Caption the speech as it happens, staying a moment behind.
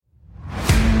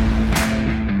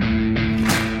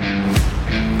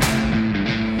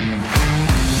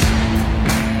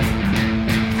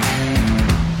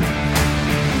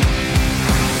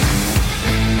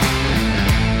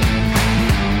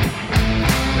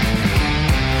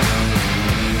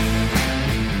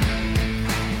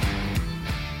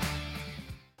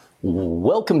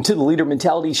Welcome to the Leader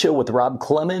Mentality Show with Rob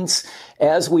Clemens.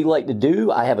 As we like to do,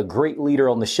 I have a great leader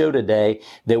on the show today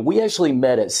that we actually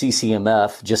met at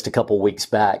CCMF just a couple weeks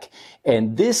back.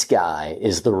 And this guy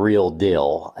is the real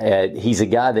deal. He's a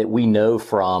guy that we know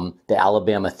from the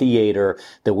Alabama Theater,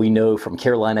 that we know from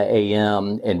Carolina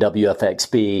AM and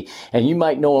WFXB. And you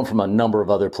might know him from a number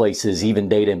of other places, even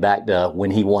dating back to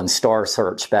when he won Star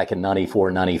Search back in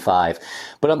 94, 95.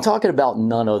 But I'm talking about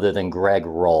none other than Greg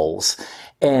Rowles.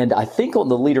 And I think on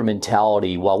the leader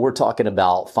mentality, while we're talking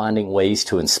about finding ways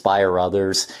to inspire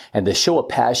others and to show a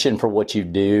passion for what you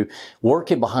do,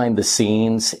 working behind the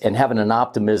scenes and having an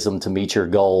optimism to meet your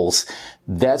goals,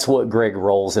 that's what Greg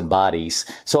Rowles embodies.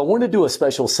 So I want to do a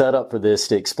special setup for this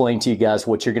to explain to you guys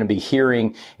what you're going to be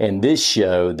hearing in this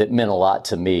show that meant a lot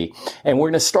to me. And we're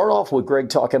going to start off with Greg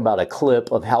talking about a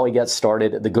clip of how he got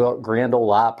started at the Grand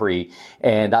Ole Opry.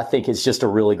 And I think it's just a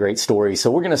really great story.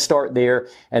 So we're going to start there,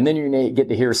 and then you're going to get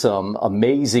to hear some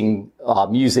amazing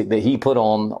music that he put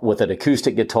on with an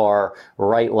acoustic guitar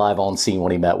right live on scene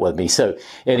when he met with me. So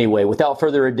anyway, without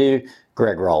further ado,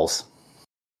 Greg Rowles.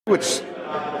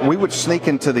 We would sneak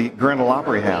into the Grand Ole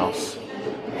Opry house,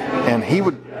 and he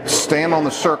would stand on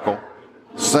the circle,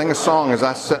 sing a song as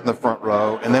I sat in the front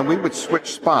row, and then we would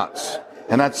switch spots,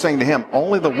 and I'd sing to him.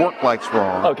 Only the work lights were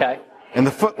on, okay, and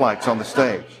the footlights on the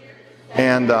stage.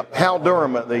 And Hal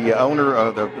Durham,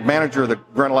 the manager of the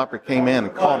Grand Ole Opry, came in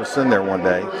and called us in there one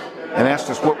day and asked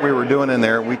us what we were doing in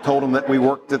there. We told him that we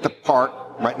worked at the park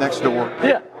right next door.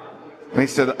 Yeah. And he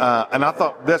said, and I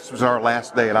thought this was our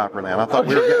last day at Opryland. I thought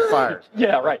we were getting fired.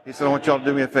 Yeah, right. He said, I want y'all to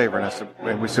do me a favor.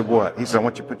 And we said, what? He said, I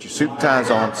want you to put your suit and ties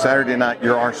on. Saturday night,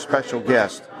 you're our special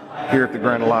guest here at the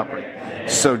Grand Ole Opry.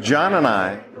 So John and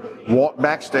I walked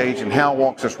backstage, and Hal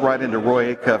walks us right into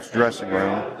Roy Acuff's dressing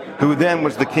room, who then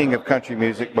was the king of country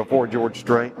music before George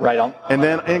Strait. Right on. And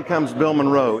then in comes Bill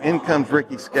Monroe, in comes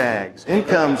Ricky Skaggs, in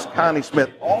comes Connie Smith,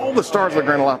 all the stars of the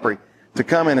Grand Ole Opry to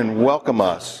come in and welcome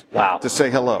us. Wow. To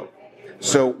say hello.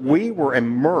 So we were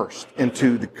immersed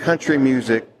into the country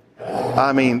music.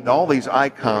 I mean, all these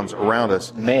icons around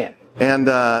us. Man. And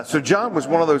so John was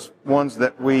one of those ones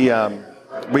that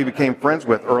we became friends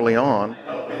with early on,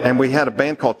 and we had a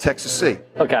band called Texas C.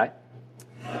 Okay.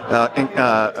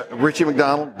 Richie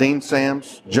McDonald, Dean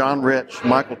Sams, John Rich,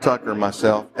 Michael Tucker,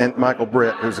 myself, and Michael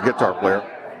Britt, who's a guitar player.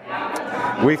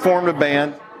 We formed a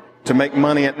band to make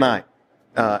money at night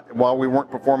while we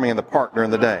weren't performing in the park during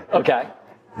the day. Okay.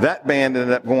 That band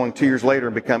ended up going 2 years later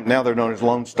and now they're known as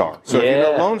Lone Star. So if you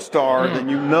know Lone Star, then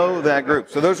you know that group.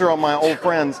 So those are all my old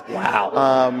friends.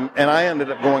 Wow. And I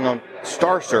ended up going on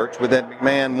Star Search with Ed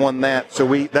McMahon, won that. So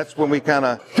that's when we kind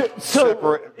of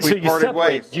parted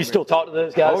ways. Do you still talk to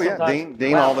those guys? Oh yeah, sometimes?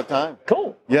 Dean all the time.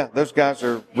 Cool. Yeah, those guys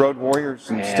are road warriors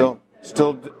and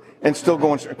still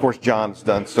going. Of course, John's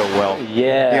done so well.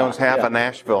 Yeah. He owns half of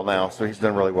Nashville now, so he's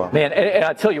done really well. Man, and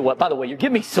I tell you what, by the way, you're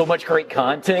giving me so much great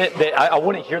content that I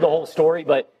want to hear the whole story,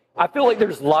 but I feel like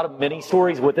there's a lot of mini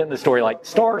stories within the story, like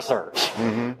Star Search.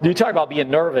 Mm-hmm. You talk about being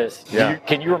nervous. Yeah.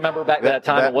 Can you remember back that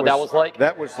time and what that was like?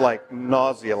 That was like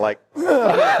nausea, like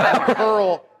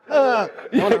Hurl.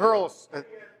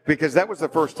 Because that was the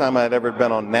first time I had ever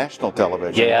been on national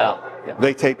television. Yeah.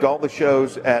 They taped all the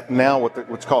shows at now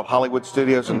what's called Hollywood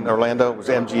Studios in Orlando. It was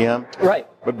MGM. Right.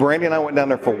 But Brandy and I went down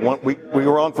there for one. We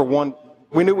were on for one.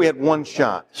 We knew we had one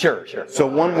shot. Sure. So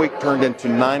 1 week turned into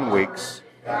 9 weeks,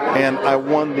 and I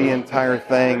won the entire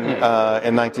thing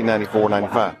in 1994,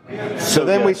 95. So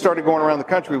then we started going around the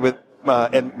country with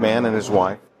Ed McMahon and his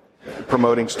wife,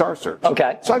 promoting Star Search.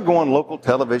 Okay. So I'd go on local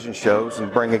television shows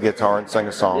and bring a guitar and sing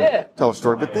a song, tell a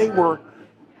story. But they were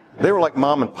like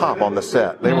mom and pop on the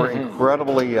set. They were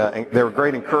incredibly, they were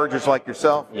great encouragers like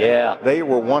yourself. Yeah. They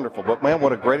were wonderful. But man,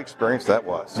 what a great experience that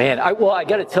was. Man, I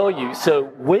got to tell you, so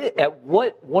at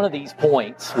what one of these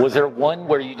points, was there one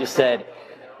where you just said,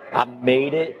 I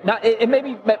made it? Not, it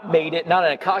maybe made it, not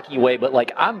in a cocky way, but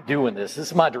like, I'm doing this. This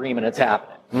is my dream and it's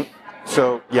happening.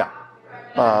 So, yeah.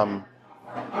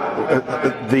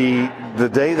 The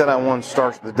day that I won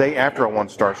the day after I won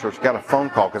Star Search, got a phone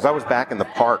call because I was back in the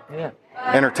park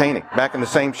entertaining, back in the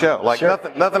same show. Like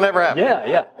nothing ever happened.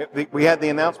 Yeah. We had the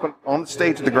announcement on the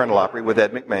stage at the Grand Ole Opry with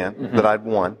Ed McMahon that I'd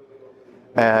won.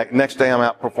 Next day I'm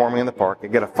out performing in the park. I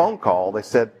get a phone call. They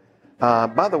said,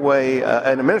 by the way,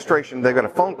 an administration, they got a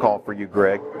phone call for you,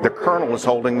 Greg. The colonel is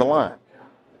holding the line.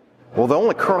 Well, the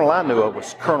only colonel I knew of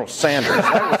was Colonel Sanders.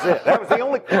 That was it. That was the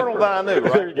only colonel that I knew.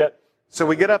 Right? There you go. So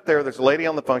we get up there. There's a lady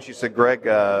on the phone. She said, Greg,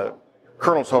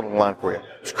 Colonel's holding the line for you.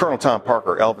 It's Colonel Tom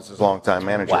Parker, Elvis's longtime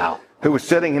manager, who was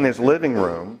sitting in his living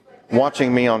room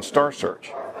watching me on Star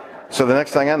Search. So the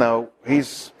next thing I know,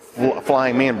 he's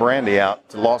flying me and Brandy out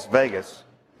to Las Vegas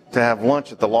to have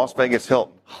lunch at the Las Vegas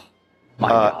Hilton. My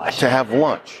gosh. To have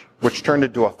lunch, which turned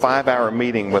into a 5-hour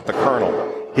meeting with the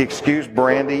Colonel. He excused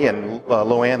Brandy and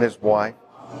Luann, his wife,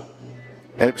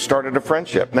 and it started a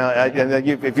friendship. Now,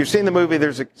 if you've seen the movie,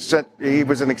 he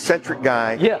was an eccentric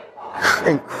guy. Yeah.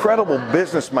 Incredible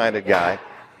business-minded guy.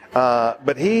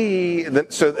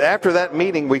 So after that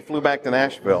meeting, we flew back to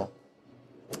Nashville.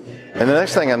 And the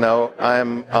next thing I know,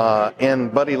 I'm in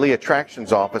Buddy Lee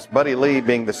Attractions' office, Buddy Lee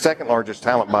being the second largest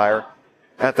talent buyer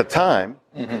at the time.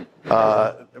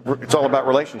 Mm-hmm. It's all about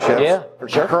relationships. Yeah, for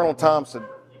sure. Colonel Thompson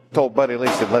told Buddy Lee,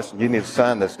 said, listen, you need to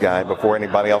sign this guy before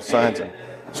anybody else signs him.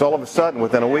 So all of a sudden,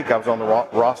 within a week, I was on the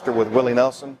roster with Willie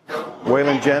Nelson,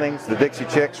 Waylon Jennings, the Dixie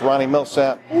Chicks, Ronnie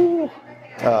Millsap,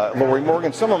 Lori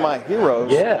Morgan, some of my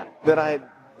heroes that I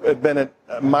had been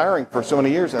admiring for so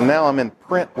many years, and now I'm in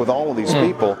print with all of these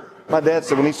people. My dad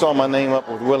said when he saw my name up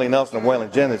with Willie Nelson and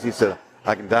Waylon Jennings, he said,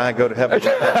 I can die and go to heaven.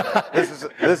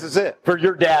 This is it. For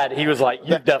your dad, he was like,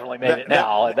 you've definitely made it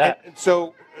now.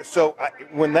 So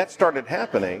when that started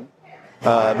happening,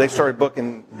 they started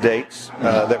booking dates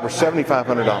that were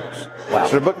 $7,500. Wow.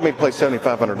 So they're booking me to play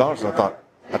 $7,500, and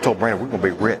I told Brandon, we're going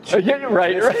to be rich. Yeah,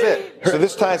 right. This is it. So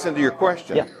this ties into your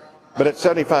question. Yeah. But at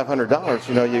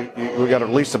 $7,500, we got to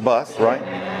lease a bus, right?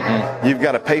 Mm-hmm. You've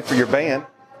got to pay for your band.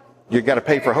 You've got to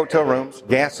pay for hotel rooms,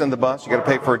 gas in the bus. You got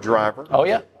to pay for a driver. Oh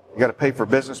yeah. You got to pay for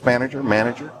business manager,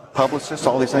 publicist,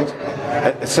 all these things.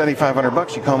 At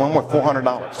 $7,500, you come home with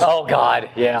 $400. Oh God,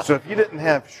 yeah. So if you didn't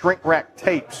have shrink wrap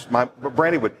tapes,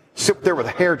 Brandy would sit there with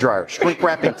a hairdryer, shrink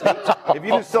wrapping tapes. If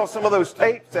you didn't sell some of those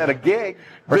tapes at a gig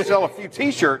or sell a few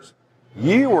T-shirts,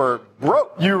 you were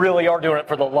broke. You really are doing it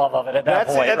for the love of it at that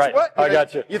point, right? What, I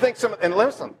got you. You think and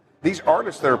listen, these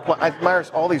artists that are playing, I admire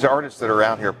all these artists that are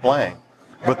out here playing.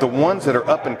 But the ones that are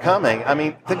up and coming, I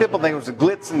mean, people think it was a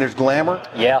glitz and there's glamour.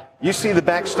 Yeah. You see the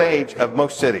backstage of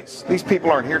most cities. These people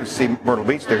aren't here to see Myrtle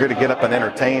Beach. They're here to get up and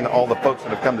entertain all the folks that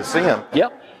have come to see them.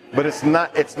 Yep. But it's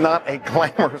not a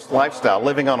glamorous lifestyle,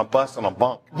 living on a bus on a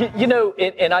bunk.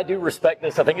 And I do respect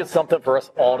this. I think it's something for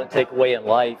us all to take away in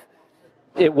life.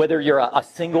 Whether you're a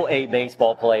single A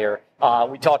baseball player,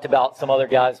 we talked about some other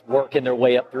guys working their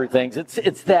way up through things.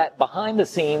 It's that behind the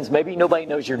scenes, maybe nobody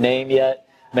knows your name yet.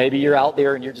 Maybe you're out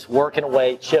there and you're just working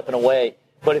away, chipping away.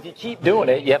 But if you keep doing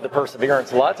it, you have the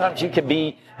perseverance. A lot of times you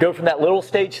can go from that little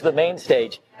stage to the main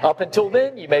stage. Up until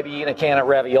then, you may be eating a can of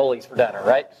raviolis for dinner,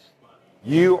 right?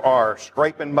 You are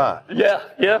scraping by.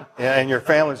 Yeah. And your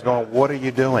family's going, what are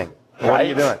you doing? What are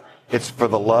you doing? It's for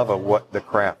the love of the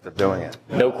craft of doing it.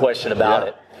 No question about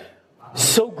it.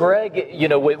 So, Greg,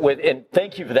 and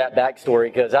thank you for that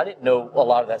backstory, because I didn't know a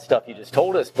lot of that stuff you just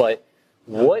told us, but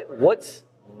what's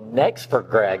next for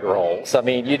Greg Rowles? I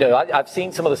mean, I've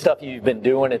seen some of the stuff you've been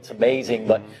doing. It's amazing.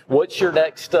 But what's your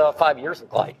next 5 years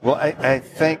look like? Well, I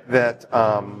think that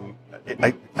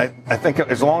I think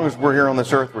as long as we're here on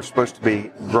this earth, we're supposed to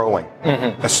be growing,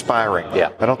 aspiring.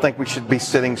 Yeah. I don't think we should be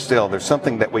sitting still. There's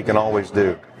something that we can always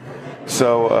do.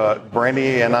 So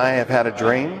Brandy and I have had a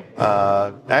dream.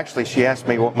 Actually, she asked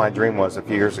me what my dream was a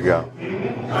few years ago.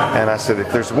 And I said,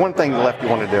 if there's one thing left you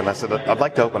want to do, and I said, I'd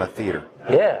like to open a theater.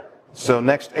 Yeah. So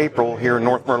next April here in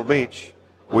North Myrtle Beach,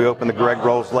 we open the Greg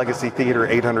Rowles Legacy Theater,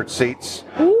 800 seats,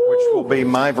 which will be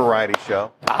my variety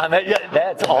show.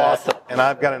 That's awesome. And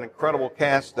I've got an incredible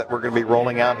cast that we're going to be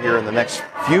rolling out here in the next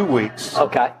few weeks.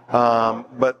 Okay.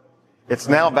 But it's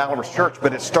now Valorous Church,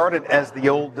 but it started as the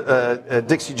old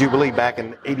Dixie Jubilee back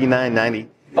in 89, 90.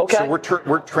 Okay. So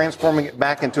we're transforming it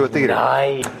back into a theater.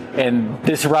 Nice. And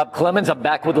this is Rob Clemens. I'm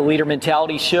back with the Leader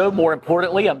Mentality Show. More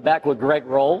importantly, I'm back with Greg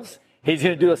Rowles. He's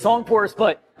going to do a song for us,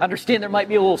 but I understand there might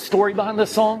be a little story behind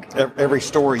this song. Every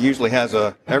story usually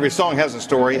every song has a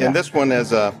story, and this one is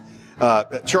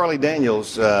Charlie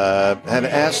Daniels had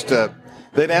asked,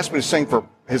 they'd asked me to sing for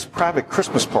his private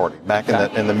Christmas party back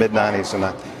in the mid '90s,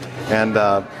 and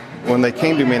when they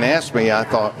came to me and asked me, I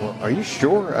thought, well, are you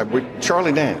sure?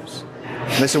 Charlie Daniels.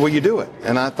 And they said, will you do it?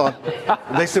 And I thought,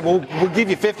 they said, well, we'll give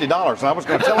you $50. And I was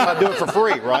going to tell them I'd do it for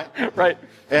free, right? Right.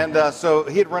 And so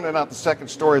he had rented out the second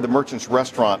story of the Merchant's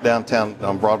Restaurant downtown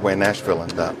on Broadway in Nashville.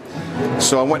 And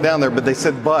so I went down there, but they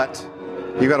said, but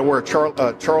you got to wear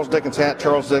a Charles Dickens hat,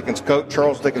 Charles Dickens coat,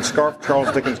 Charles Dickens scarf,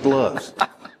 Charles Dickens gloves.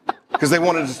 Because they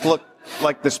wanted us to look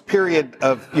like this period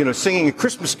of, singing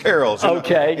Christmas carols.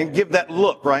 Okay. And give that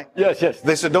look, right? Yes.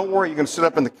 They said, don't worry, you're going to sit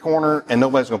up in the corner and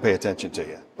nobody's going to pay attention to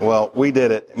you. Well, we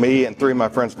did it. Me and three of my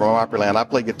friends from Opryland. I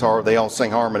play guitar. They all sing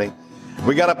harmony.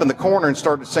 We got up in the corner and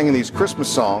started singing these Christmas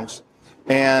songs.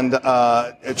 And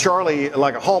Charlie,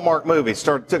 like a Hallmark movie,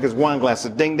 took his wine glass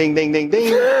and ding, ding, ding, ding,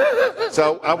 ding.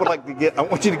 So I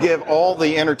want you to give all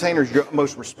the entertainers your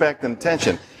most respect and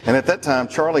attention. And at that time,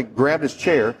 Charlie grabbed his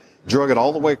chair, drug it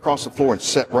all the way across the floor and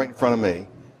sat right in front of me.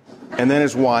 And then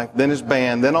his wife, then his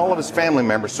band, then all of his family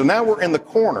members. So now we're in the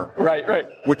corner. Right.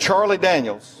 With Charlie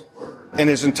Daniels and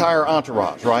his entire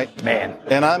entourage, right? Man.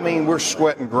 And I mean, we're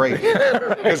sweating great.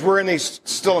 Because we're in these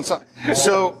still inside.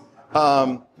 So,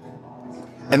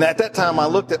 and at that time, I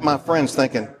looked at my friends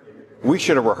thinking, we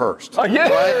should have rehearsed. Oh, yeah.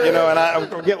 Right? You know, and I'm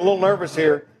getting a little nervous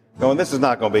here, going, this is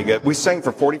not going to be good. We sang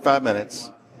for 45 minutes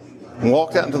and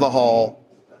walked out into the hall.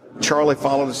 Charlie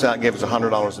followed us out and gave us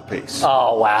 $100 apiece.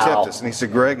 Oh, wow. Tipped us. And he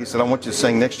said, Greg, he said, I want you to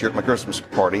sing next year at my Christmas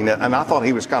party. And I thought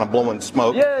he was kind of blowing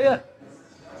smoke. Yeah.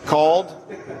 Called,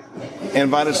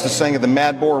 invited us to sing at the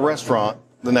Mad Boar restaurant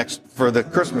for the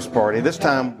Christmas party. This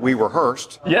time we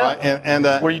rehearsed. Yeah. Right? And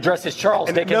were you dressed as Charles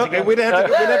Dickens? No, again? we didn't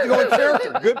have to go in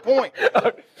character. Good point.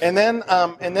 And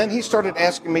then he started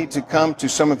asking me to come to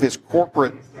some of his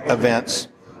corporate events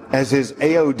as his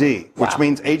AOD, which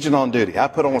means agent on duty. I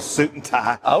put on a suit and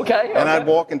tie. Okay. And I'd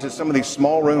walk into some of these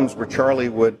small rooms where Charlie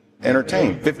would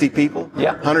entertain 50 people,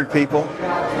 100 people,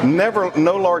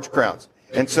 no large crowds.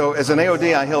 And so as an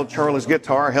AOD, I held Charlie's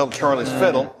guitar, I held Charlie's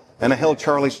fiddle, and I held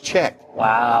Charlie's check.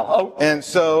 Wow. Oh. And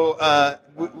so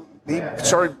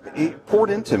he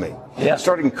poured into me. Yeah.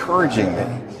 Started encouraging me.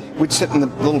 We'd sit in the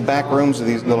little back rooms of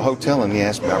these little hotel, and he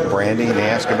asked about brandy, and he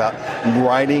asked about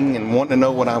writing and wanting to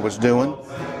know what I was doing.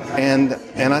 And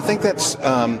I think that's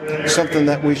something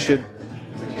that we should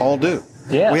all do.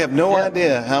 Yeah. We have no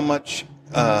idea how much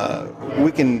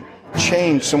we can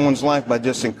change someone's life by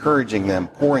just encouraging them,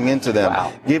 pouring into them,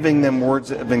 giving them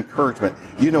words of encouragement.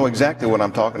 You know exactly what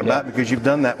I'm talking about because you've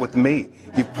done that with me.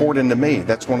 You've poured into me.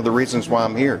 That's one of the reasons why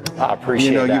I'm here. I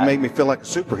appreciate that. You make me feel like a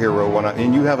superhero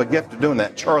and you have a gift of doing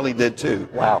that. Charlie did too.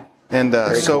 Wow. And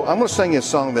so I'm going to sing you a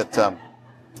song that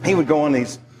he would go on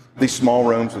these small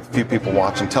rooms with a few people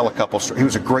watching, tell a couple stories. He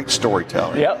was a great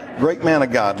storyteller. Yep. Great man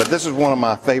of God. But this is one of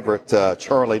my favorite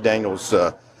Charlie Daniels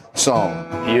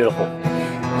song. Beautiful.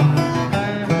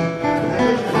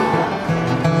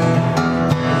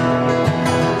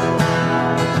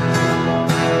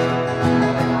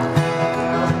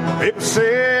 People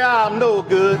say I'm no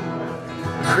good,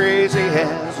 crazy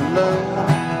as a loon.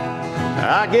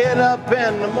 I get up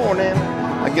in the morning,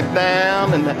 I get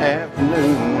down in the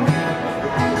afternoon.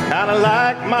 Kinda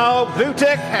like my old blue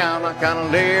tech hound, I kinda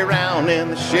lay around in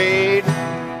the shade.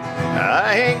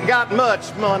 I ain't got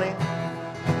much money,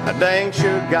 I dang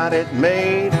sure got it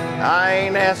made. I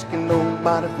ain't asking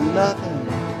nobody for nothing,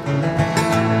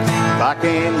 if I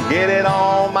can get it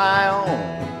on my own.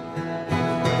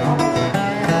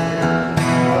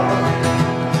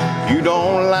 You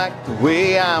don't like the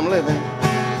way I'm living,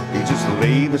 you just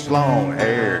leave this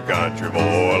long-haired country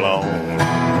boy alone.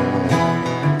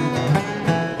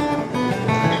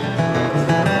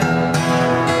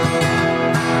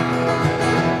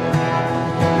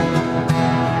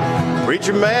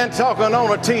 Preacher man talking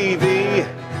on a TV,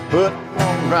 putting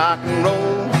on rock and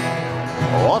roll.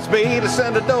 Wants me to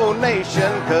send a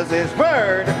donation, cause he's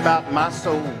worried about my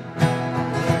soul.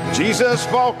 Jesus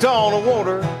walked on the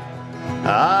water,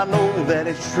 I know that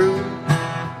it's true.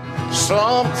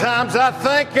 Sometimes I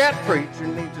think that preacher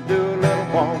needs to do a little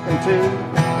walking too.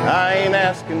 I ain't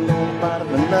asking nobody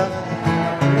for nothing,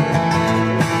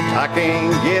 I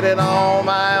can't get it on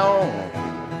my own.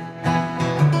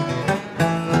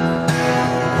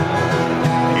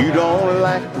 You don't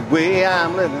like the way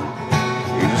I'm living,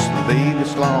 you just leave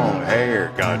this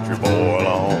long-haired country boy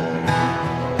alone.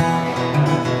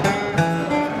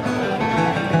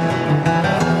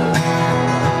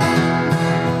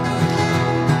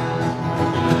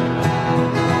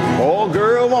 Poor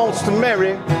girl wants to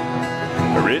marry,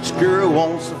 a rich girl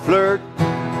wants to flirt.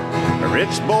 A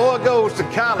rich boy goes to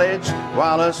college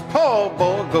while this poor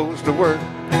boy goes to work.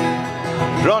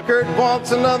 Drunkard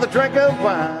wants another drink of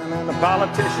wine, and the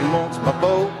politician wants my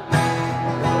vote.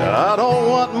 I don't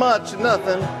want much of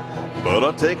nothing, but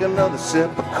I'll take another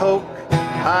sip of Coke.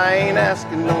 I ain't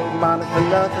asking nobody for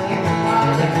nothing,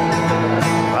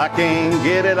 I can't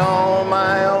get it on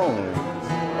my own.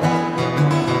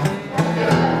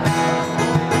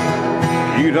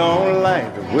 You don't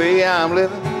like the way I'm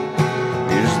living,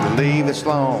 you just leave this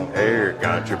long-haired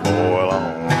country boy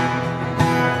alone.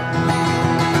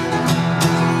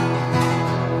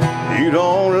 You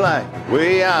don't like the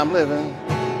way I'm living,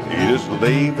 you just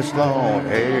leave this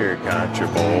long-haired country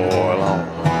boy alone.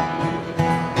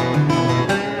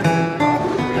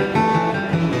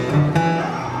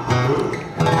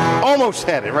 Almost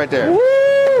had it right there.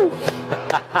 Woo!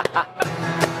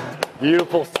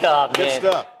 Beautiful stuff, man. Good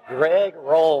stuff. Greg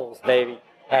Rowles, baby.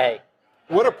 Hey.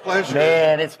 What a pleasure.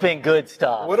 Man, it's been good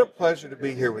stuff. What a pleasure to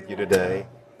be here with you today.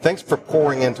 Thanks for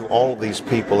pouring into all of these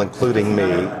people, including me,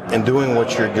 and doing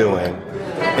what you're doing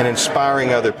and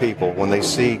inspiring other people when they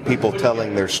see people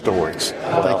telling their stories.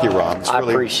 Thank you, Rob. I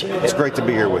appreciate it. It's great to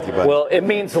be here with you, buddy. Well, it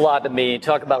means a lot to me.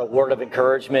 Talk about a word of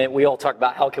encouragement. We all talk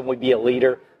about how can we be a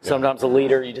leader. Sometimes a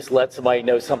leader, you just let somebody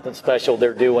know something special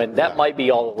they're doing. That might be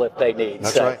all the lift they need.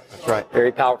 That's right. That's right.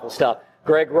 Very powerful stuff.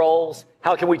 Greg Rowles,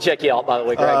 how can we check you out, by the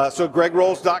way, Greg? So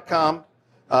gregrolls.com.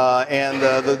 And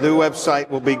the new website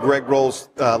will be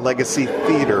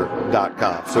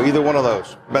gregrolls.legacytheater.com. So either one of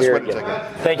those. Best way to check it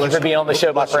out. Thank you for being on the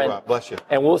show, my friend. Rob. Bless you.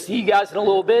 And we'll see you guys in a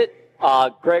little bit.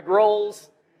 Greg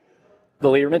Rowles, the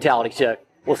Leader Mentality Show.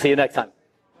 We'll see you next time.